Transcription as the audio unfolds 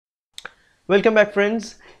Welcome back,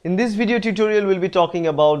 friends. In this video tutorial we'll be talking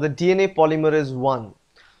about the DNA polymerase 1.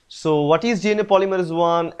 So what is DNA polymerase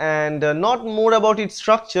 1 and not more about its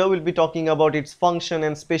structure, we'll be talking about its function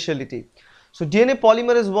and specialty. So DNA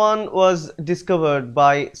polymerase 1 was discovered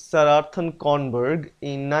by Sir Arthur Kornberg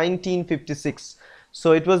in 1956.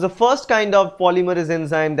 So it was the first kind of polymerase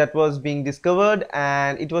enzyme that was being discovered,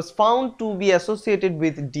 and it was found to be associated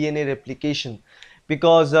with DNA replication.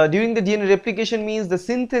 Because during the DNA replication means the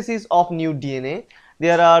synthesis of new DNA,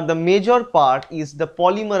 the major part is the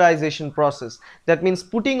polymerization process. That means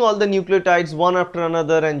putting all the nucleotides one after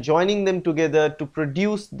another and joining them together to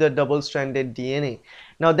produce the double-stranded DNA.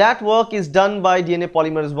 Now that work is done by DNA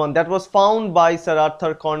polymerase 1 that was found by Sir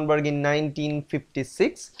Arthur Kornberg in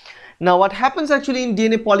 1956. Now what happens actually in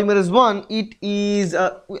DNA polymerase 1, it is,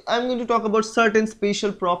 I'm going to talk about certain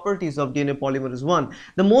special properties of DNA polymerase 1.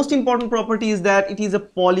 The most important property is that it is a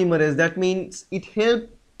polymerase. That means it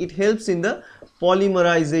helps in the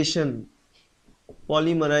polymerization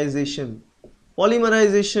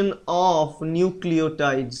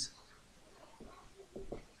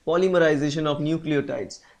of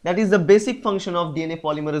nucleotides. That is the basic function of DNA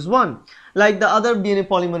polymerase 1. Like the other DNA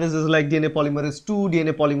polymerases like DNA polymerase 2,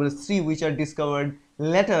 DNA polymerase 3, which are discovered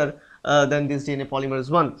later than this DNA polymerase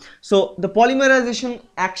 1. So the polymerization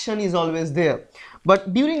action is always there.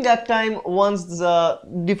 But during that time, once the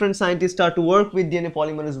different scientists start to work with DNA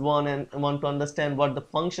polymerase 1 and want to understand what the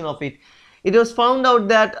function of it, it was found out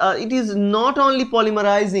that it is not only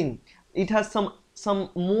polymerizing, it has some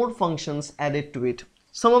more functions added to it.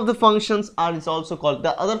 Some of the functions are also called,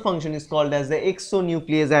 the other function is called as the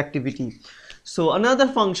exonuclease activity. So another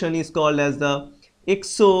function is called as the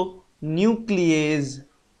exonuclease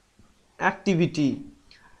activity.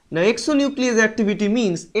 Now exonuclease activity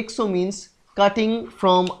means, exo means cutting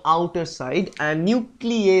from outer side, and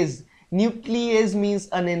nuclease means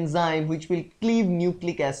an enzyme which will cleave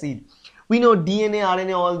nucleic acid. We know DNA,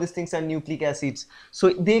 RNA, all these things are nucleic acids, so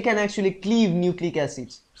they can actually cleave nucleic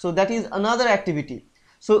acids. So that is another activity.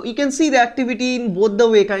 So you can see the activity in both the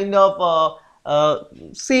way, kind of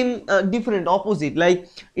same, different, opposite. Like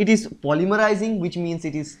it is polymerizing, which means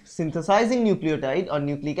it is synthesizing nucleotide or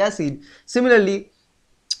nucleic acid. Similarly,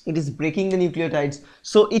 it is breaking the nucleotides,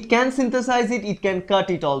 so it can synthesize it, it can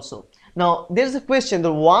cut it also. Now there is a question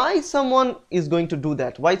that why someone is going to do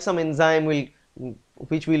that, why some enzyme which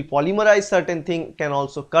will polymerize certain thing can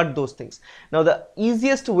also cut those things. Now the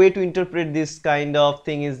easiest way to interpret this kind of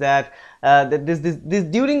thing is that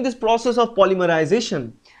during this process of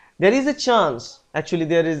polymerization, there is a chance, actually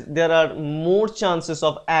there are more chances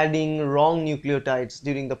of adding wrong nucleotides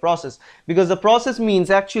during the process, because the process means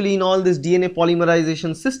actually in all this DNA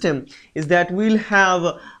polymerization system is that we'll have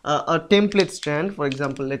a template strand. For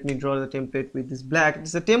example, let me draw the template with this black.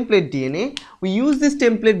 It's a template DNA. We use this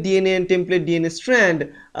template DNA and template DNA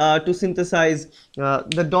strand to synthesize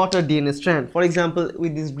the daughter DNA strand, for example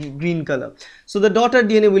with this green color. So the daughter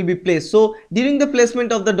DNA will be placed. So during the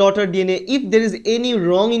placement of the daughter DNA, if there is any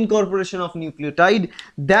wrong incorporation of nucleotide,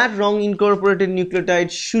 that wrong incorporated nucleotide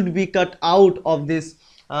should be cut out of this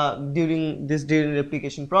during this DNA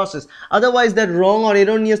replication process. Otherwise that wrong or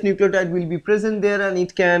erroneous nucleotide will be present there, and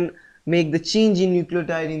it can make the change in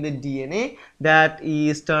nucleotide in the DNA that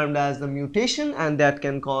is termed as the mutation, and that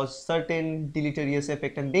can cause certain deleterious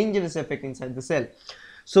effect and dangerous effect inside the cell.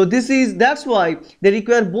 So that's why they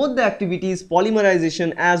require both the activities,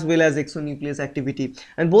 polymerization as well as exonuclease activity,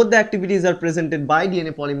 and both the activities are presented by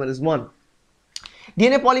DNA polymerase 1.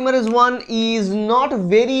 DNA polymerase 1 is not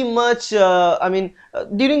very much,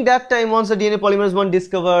 during that time, once the DNA polymerase 1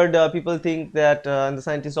 discovered, people think that, and the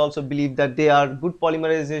scientists also believe that they are good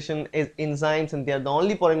polymerization enzymes, and they are the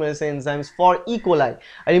only polymerization enzymes for E. coli.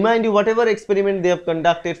 I remind you, whatever experiment they have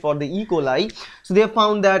conducted for the E. coli, so they have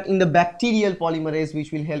found that in the bacterial polymerase,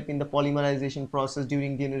 which will help in the polymerization process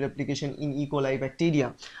during DNA replication in E. coli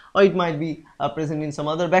bacteria, or it might be present in some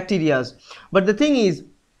other bacteria. But the thing is,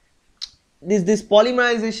 this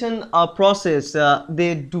polymerization process,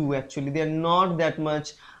 they are not that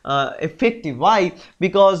much effective. Why?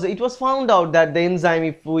 Because it was found out that the enzyme,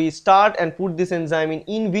 if we start and put this enzyme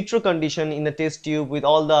in vitro condition in the test tube with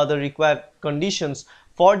all the other required conditions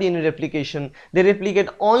for DNA replication, they replicate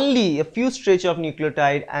only a few stretch of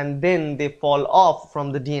nucleotide and then they fall off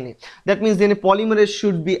from the DNA. That means DNA polymerase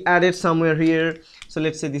should be added somewhere here. So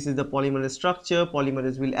let's say this is the polymerase structure.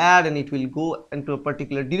 Polymerase will add and it will go into a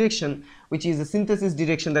particular direction, which is the synthesis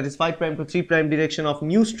direction, that is 5' to 3' direction of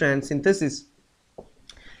new strand synthesis.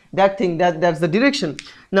 That's the direction.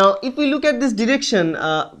 Now if we look at this direction,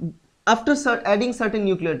 after adding certain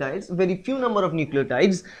nucleotides, very few number of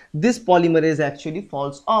nucleotides, this polymerase actually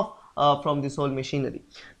falls off from this whole machinery.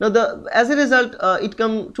 Now, as a result, it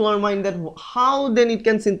comes to our mind that how then it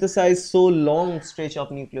can synthesize so long stretch of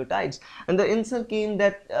nucleotides, and the answer came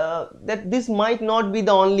that that this might not be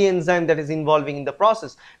the only enzyme that is involving in the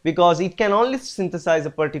process, because it can only synthesize a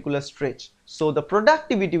particular stretch. So the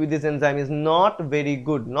productivity with this enzyme is not very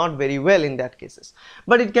good, not very well in that cases,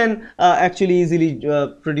 but it can actually easily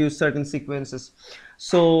produce certain sequences.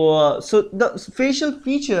 So the facial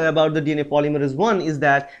feature about the DNA polymerase 1 is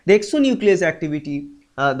that the exonuclease activity,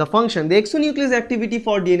 the exonuclease activity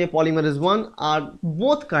for DNA polymerase 1 are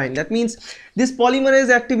both kind. That means this polymerase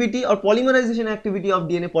activity or polymerization activity of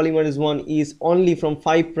DNA polymerase 1 is only from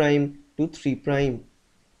 5 prime to 3 prime.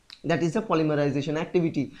 That is the polymerization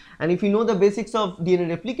activity. And if you know the basics of DNA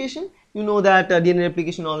replication, you know that DNA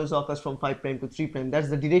replication always occurs from 5 prime to 3 prime. That's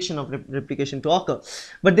the direction of replication to occur.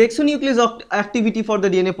 But the exonuclease activity for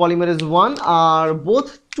the DNA polymerase 1 are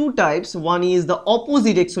both two types. One is the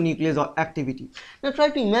opposite exonuclease activity. Now try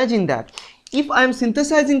to imagine that if I am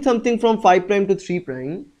synthesizing something from 5 prime to 3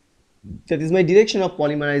 prime, that is my direction of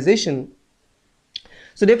polymerization.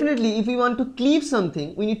 So definitely if we want to cleave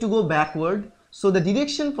something, we need to go backward. So the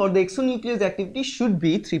direction for the exonuclease activity should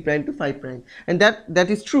be 3 prime to 5 prime, and that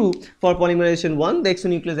is true for polymerization 1. The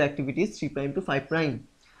exonuclease activity is 3 prime to 5 prime.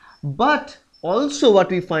 But also what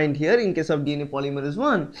we find here in case of DNA polymerase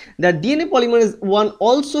 1, that DNA polymerase 1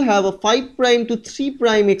 also have a 5 prime to 3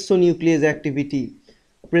 prime exonuclease activity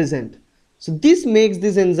present. So this makes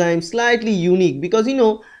this enzyme slightly unique, because you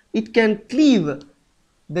know it can cleave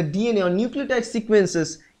the DNA or nucleotide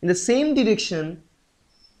sequences in the same direction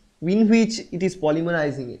in which it is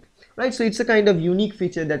polymerizing it, right? So it's a kind of unique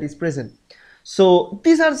feature that is present. So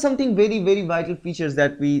these are something very vital features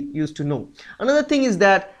that we used to know. Another thing is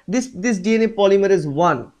that this DNA polymerase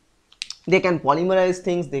 1, they can polymerize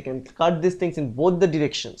things, they can cut these things in both the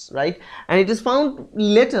directions, right? And it is found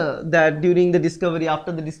later that during the discovery,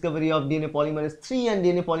 after the discovery of DNA polymerase 3 and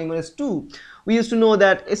DNA polymerase 2, we used to know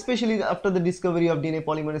that, especially after the discovery of DNA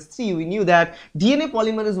polymerase 3, we knew that DNA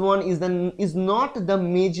polymerase 1 is not the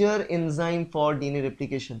major enzyme for DNA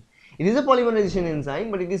replication. It is a polymerization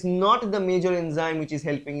enzyme, but it is not the major enzyme which is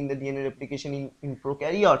helping in the DNA replication in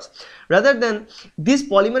prokaryotes. Rather than this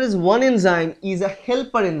polymerase 1 enzyme is a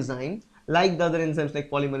helper enzyme like the other enzymes like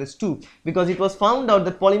polymerase 2, because it was found out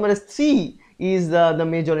that polymerase 3 is the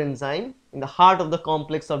major enzyme in the heart of the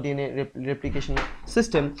complex of DNA replication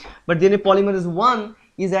system, but DNA polymerase 1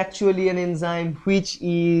 is actually an enzyme which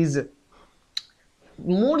is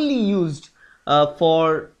morely used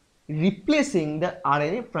for replacing the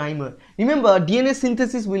RNA primer. Remember, DNA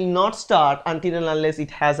synthesis will not start until and unless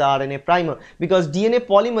it has a RNA primer, because DNA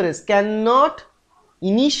polymerase cannot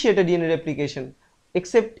initiate a DNA replication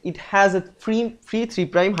except it has a free 3'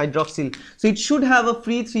 hydroxyl. So it should have a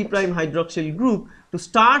free 3' hydroxyl group to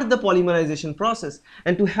start the polymerization process,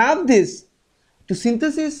 and to have this, to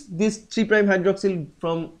synthesize this 3' hydroxyl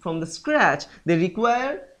from the scratch, they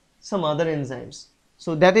require some other enzymes.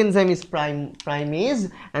 So that enzyme is primase,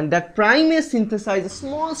 and that primase synthesizes a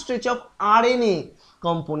small stretch of RNA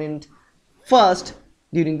component first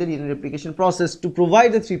during the DNA replication process to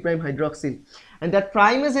provide the 3' hydroxyl, and that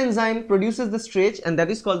primase enzyme produces the stretch, and that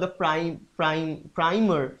is called the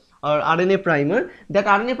primer or RNA primer. That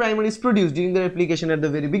RNA primer is produced during the replication at the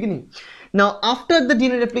very beginning. Now after the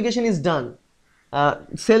DNA replication is done,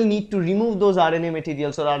 cell need to remove those RNA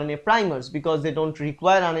materials or RNA primers, because they don't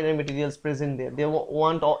require RNA materials present there. They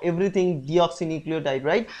want everything deoxynucleotide,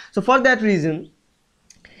 right? So for that reason,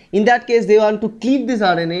 in that case, they want to cleave this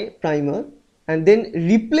RNA primer and then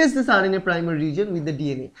replace this RNA primer region with the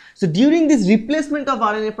DNA. So during this replacement of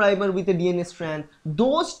RNA primer with a DNA strand,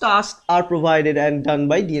 those tasks are provided and done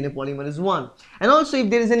by DNA polymerase 1. And also if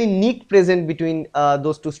there is any nick present between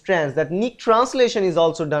those two strands, that nick translation is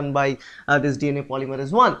also done by this DNA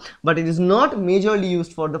polymerase 1. But it is not majorly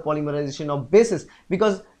used for the polymerization of bases,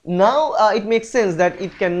 because now it makes sense that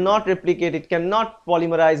it cannot replicate, it cannot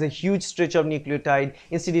polymerize a huge stretch of nucleotide.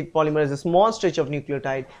 Instead it polymerizes a small stretch of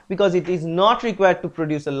nucleotide, because it is not required to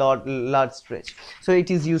produce a large stretch. So it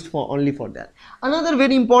is used for only for that. Another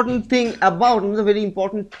very important thing about, another very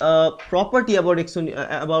important property about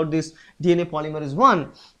this DNA polymerase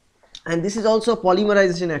 1, and this is also a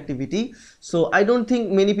polymerization activity. So I don't think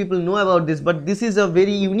many people know about this, but this is a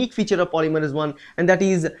very unique feature of polymerase 1, and that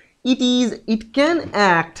is it can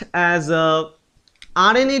act as a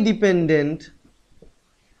RNA dependent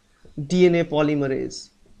DNA polymerase.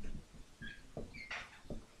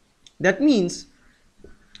 That means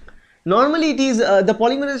normally it is the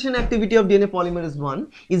polymerization activity of DNA polymerase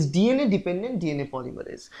 1 is DNA dependent DNA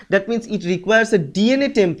polymerase. That means it requires a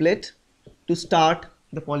DNA template to start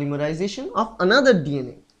the polymerization of another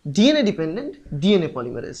DNA. DNA dependent DNA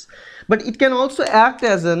polymerase, but it can also act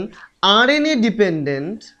as an RNA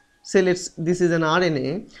dependent, say this is an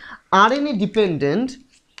RNA dependent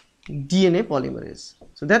DNA polymerase.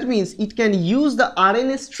 So that means it can use the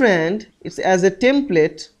RNA strand as a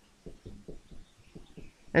template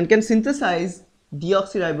and can synthesize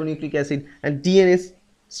deoxyribonucleic acid and DNA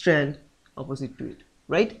strand opposite to it,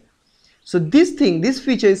 right? So this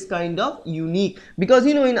feature is kind of unique, because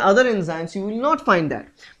in other enzymes you will not find that.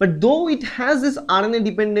 But though it has this RNA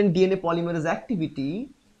dependent DNA polymerase activity,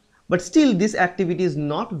 but still this activity is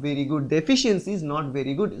not very good. The efficiency is not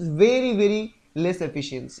very good. It's very less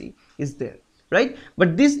efficiency is there, right?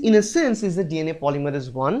 But this in a sense is the DNA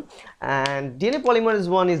polymerase 1, and DNA polymerase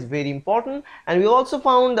 1 is very important. And we also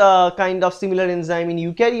found a kind of similar enzyme in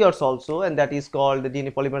eukaryotes also, and that is called the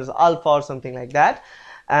DNA polymerase alpha or something like that.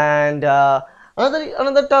 And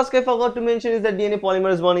another task I forgot to mention is that DNA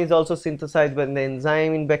polymerase 1 is also synthesized by the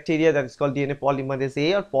enzyme in bacteria that is called DNA polymerase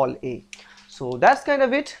A or Pol A. So that's kind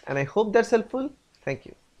of it, and I hope that's helpful. Thank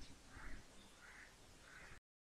you.